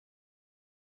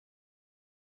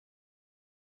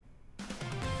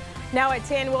Now at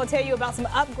 10, we'll tell you about some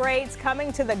upgrades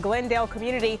coming to the Glendale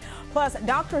community. Plus,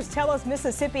 doctors tell us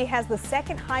Mississippi has the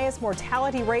second highest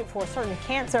mortality rate for a certain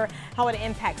cancer, how it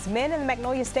impacts men in the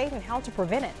Magnolia State, and how to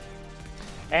prevent it.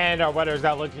 And our weather is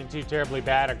not looking too terribly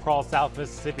bad across South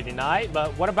Mississippi tonight.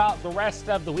 But what about the rest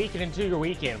of the weekend into your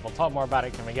weekend? We'll talk more about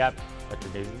it coming up. But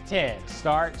your news at 10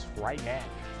 starts right now.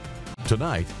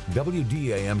 Tonight,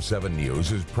 WDAM 7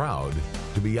 News is proud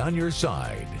to be on your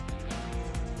side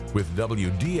with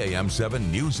WDAM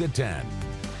 7 News at 10.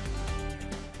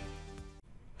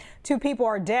 2 people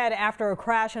are dead after a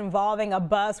crash involving a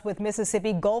bus with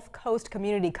Mississippi Gulf Coast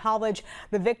Community College.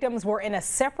 The victims were in a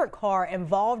separate car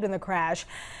involved in the crash.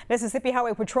 Mississippi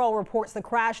Highway Patrol reports the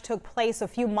crash took place a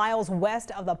few miles west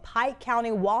of the Pike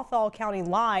County-Walthall County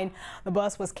line. The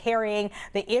bus was carrying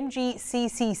the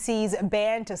MGCCC's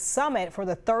band to Summit for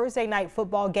the Thursday night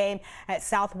football game at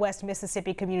Southwest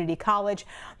Mississippi Community College.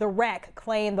 The wreck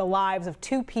claimed the lives of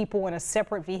 2 people in a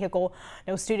separate vehicle.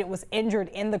 No student was injured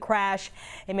in the crash.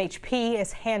 MHP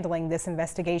is handling this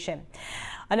investigation.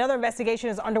 Another investigation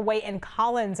is underway in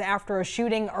Collins after a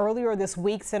shooting earlier this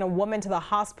week sent a woman to the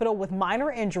hospital with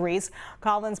minor injuries.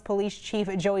 Collins Police Chief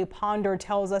Joey Ponder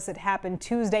tells us it happened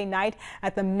Tuesday night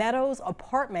at the Meadows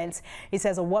Apartments. He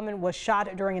says a woman was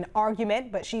shot during an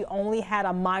argument, but she only had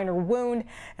a minor wound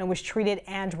and was treated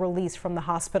and released from the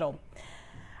hospital.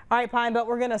 All right, Pine, but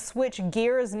we're going to switch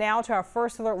gears now to our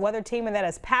First Alert weather team, and that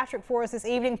is Patrick for us this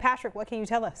evening. Patrick, what can you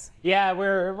tell us? Yeah,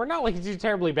 we're not looking too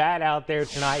terribly bad out there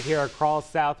tonight here across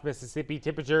South Mississippi.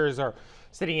 Temperatures are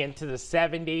sitting into the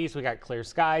 70s. We got clear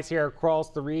skies here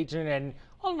across the region, and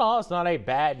all in all, it's not a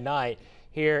bad night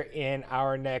here in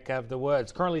our neck of the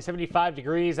woods. Currently 75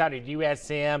 degrees out at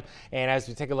USM, and as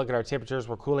we take a look at our temperatures,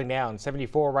 we're cooling down.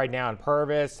 74 right now in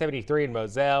Purvis, 73 in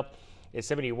Moselle. It's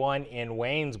 71 in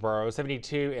Waynesboro,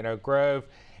 72 in Oak Grove,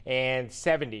 and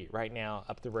 70 right now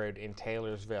up the road in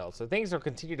Taylorsville. So things will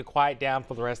continue to quiet down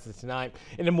for the rest of tonight.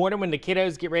 In the morning when the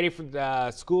kiddos get ready for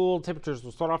the school, temperatures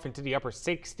will start off into the upper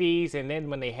 60s, and then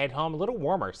when they head home, a little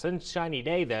warmer. Sunshiny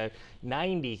day though,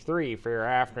 93 for your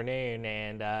afternoon,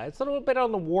 and it's a little bit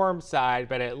on the warm side,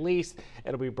 but at least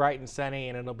it'll be bright and sunny,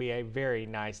 and it'll be a very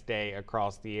nice day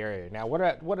across the area. Now,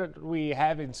 what do we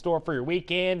have in store for your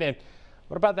weekend, and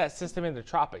what about that system in the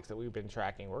tropics that we've been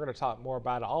tracking? We're going to talk more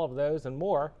about all of those and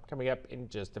more coming up in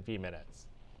just a few minutes.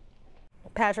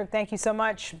 Patrick, thank you so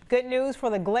much. Good news for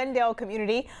the Glendale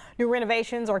community. New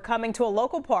renovations are coming to a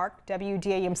local park.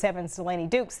 WDAM 7's Delaney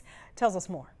Dukes tells us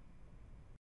more.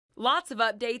 Lots of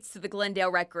updates to the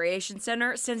Glendale Recreation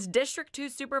Center since District 2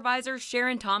 Supervisor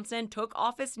Sharon Thompson took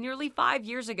office nearly 5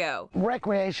 years ago.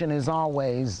 Recreation is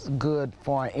always good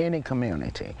for any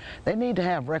community. They need to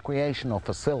have recreational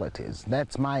facilities.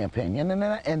 That's my opinion,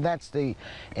 and that's the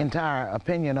entire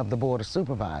opinion of the Board of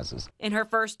Supervisors. In her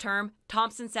first term,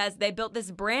 Thompson says they built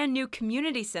this brand new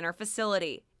community center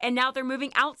facility, and now they're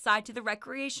moving outside to the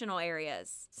recreational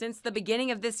areas. Since the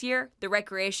beginning of this year, the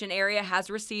recreation area has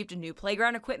received new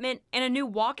playground equipment and a new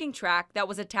walking track that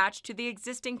was attached to the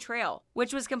existing trail,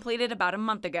 which was completed about a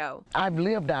month ago. I've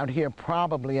lived out here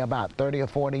probably about 30 or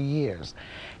 40 years,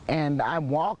 and I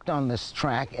walked on this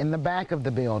track in the back of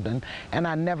the building, and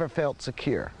I never felt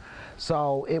secure.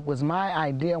 So it was my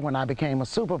idea when I became a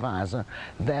supervisor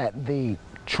that the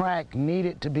track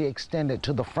needed to be extended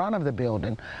to the front of the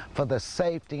building for the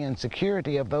safety and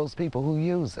security of those people who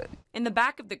use it. In the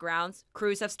back of the grounds,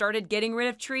 crews have started getting rid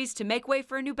of trees to make way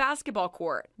for a new basketball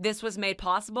court. This was made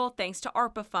possible thanks to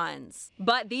ARPA funds.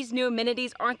 But these new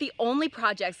amenities aren't the only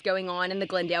projects going on in the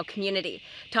Glendale community.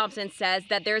 Thompson says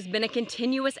that there's been a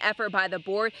continuous effort by the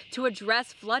board to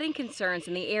address flooding concerns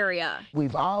in the area.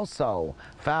 We've also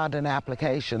filed an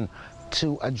application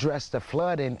to address the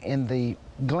flooding in the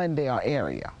Glendale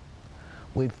area.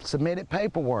 We've submitted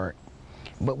paperwork,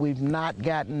 but we've not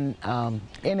gotten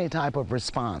any type of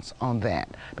response on that,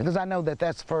 because I know that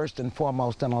that's first and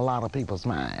foremost in a lot of people's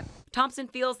mind. Thompson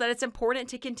feels that it's important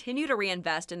to continue to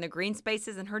reinvest in the green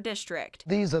spaces in her district.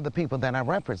 These are the people that I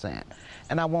represent,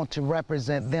 and I want to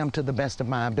represent them to the best of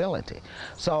my ability.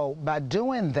 So by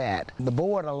doing that, the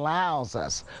board allows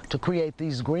us to create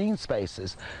these green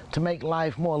spaces to make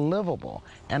life more livable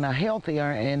and a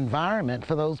healthier environment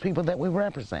for those people that we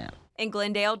represent. In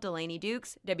Glendale, Delaney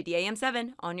Dukes, WDAM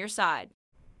 7 on your side.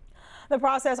 The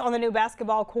process on the new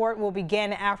basketball court will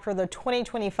begin after the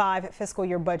 2025 fiscal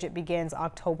year budget begins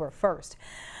October 1st.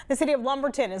 The city of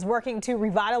Lumberton is working to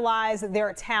revitalize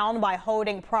their town by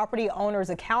holding property owners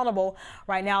accountable.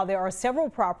 Right now, there are several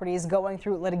properties going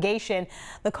through litigation.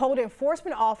 The code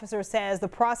enforcement officer says the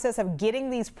process of getting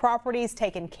these properties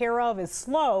taken care of is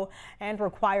slow and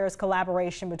requires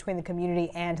collaboration between the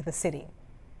community and the city.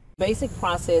 Basic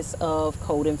process of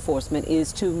code enforcement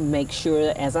is to make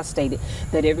sure, as I stated,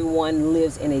 that everyone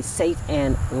lives in a safe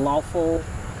and lawful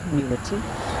community.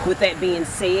 With that being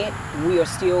said, we are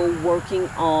still working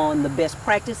on the best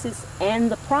practices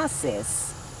and the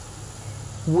process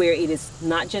where it is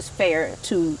not just fair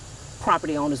to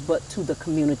property owners, but to the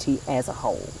community as a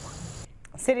whole.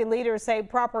 City leaders say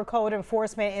proper code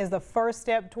enforcement is the first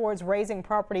step towards raising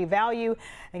property value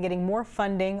and getting more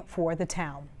funding for the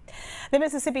town. The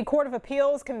Mississippi Court of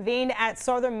Appeals convened at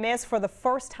Southern Miss for the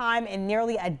first time in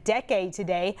nearly a decade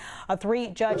today. A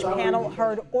 3-judge panel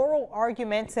heard oral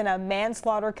arguments in a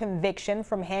manslaughter conviction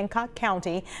from Hancock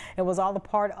County. It was all a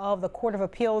part of the Court of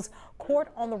Appeals Court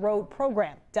on the Road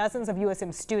program. Dozens of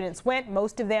USM students went.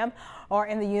 Most of them are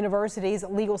in the university's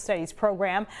legal studies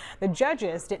program. The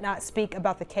judges did not speak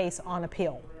about the case on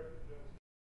appeal.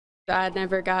 I had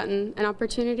never gotten an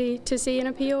opportunity to see an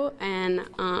appeal, and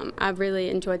I've really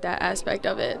enjoyed that aspect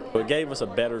of it. It gave us a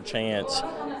better chance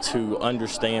to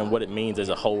understand what it means as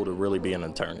a whole to really be an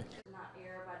attorney.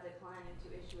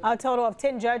 A total of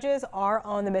 10 judges are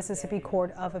on the Mississippi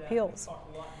Court of Appeals.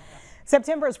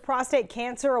 September is Prostate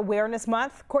Cancer Awareness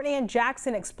Month. Courtney Ann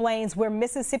Jackson explains where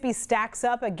Mississippi stacks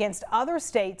up against other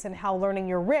states and how learning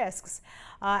your risks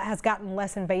has gotten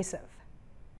less invasive.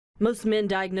 Most men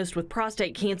diagnosed with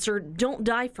prostate cancer don't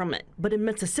die from it, but in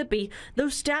Mississippi,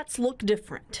 those stats look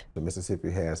different. Mississippi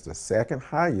has the second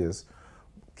highest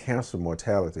cancer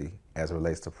mortality as it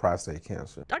relates to prostate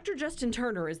cancer. Dr. Justin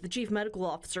Turner is the chief medical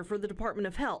officer for the Department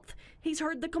of Health. He's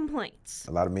heard the complaints.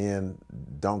 A lot of men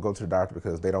don't go to the doctor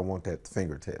because they don't want that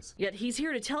finger test. Yet he's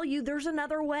here to tell you there's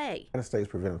another way. The United States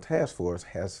Preventive Task Force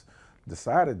has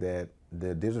decided that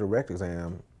the digital rectal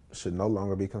exam should no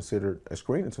longer be considered a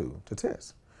screening tool to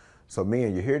test. So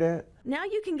men, you hear that? Now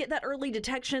you can get that early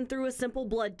detection through a simple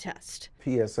blood test.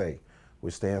 PSA,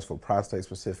 which stands for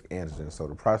prostate-specific antigen. So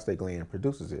the prostate gland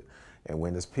produces it. And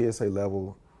when this PSA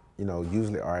level,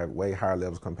 usually are at way higher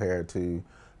levels compared to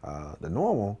the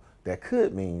normal, that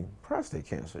could mean prostate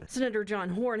cancer. Senator John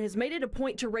Horn has made it a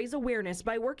point to raise awareness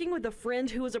by working with a friend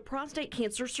who is a prostate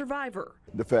cancer survivor.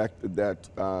 The fact that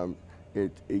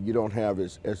you don't have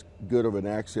as good of an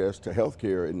access to health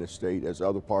care in this state as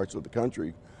other parts of the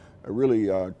country really,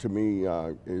 to me,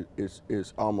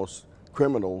 is almost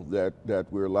criminal that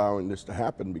we're allowing this to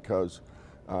happen, because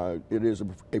it is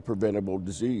a preventable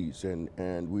disease,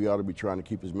 and we ought to be trying to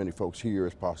keep as many folks here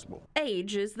as possible.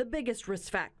 Age is the biggest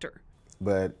risk factor.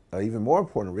 But an even more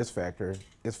important risk factor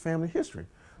is family history.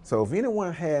 So if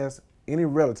anyone has any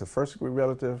relative, first-degree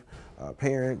relative,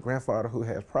 parent, grandfather who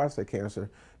has prostate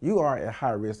cancer, you are at high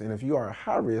risk. And if you are at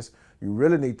high risk, you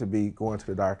really need to be going to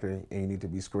the doctor, and you need to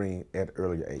be screened at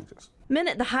earlier ages. Men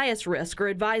at the highest risk are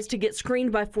advised to get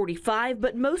screened by 45,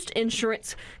 but most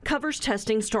insurance covers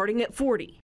testing starting at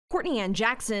 40. Courtney Ann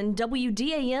Jackson,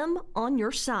 WDAM, on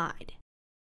your side.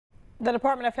 The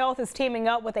Department of Health is teaming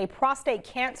up with a prostate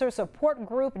cancer support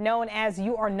group known as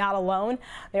You Are Not Alone.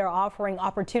 They are offering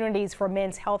opportunities for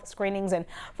men's health screenings and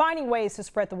finding ways to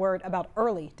spread the word about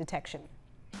early detection.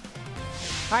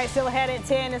 All right, still ahead at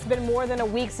 10. It's been more than a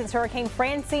week since Hurricane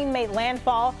Francine made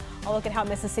landfall. I'll look at how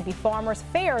Mississippi farmers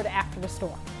fared after the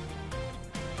storm.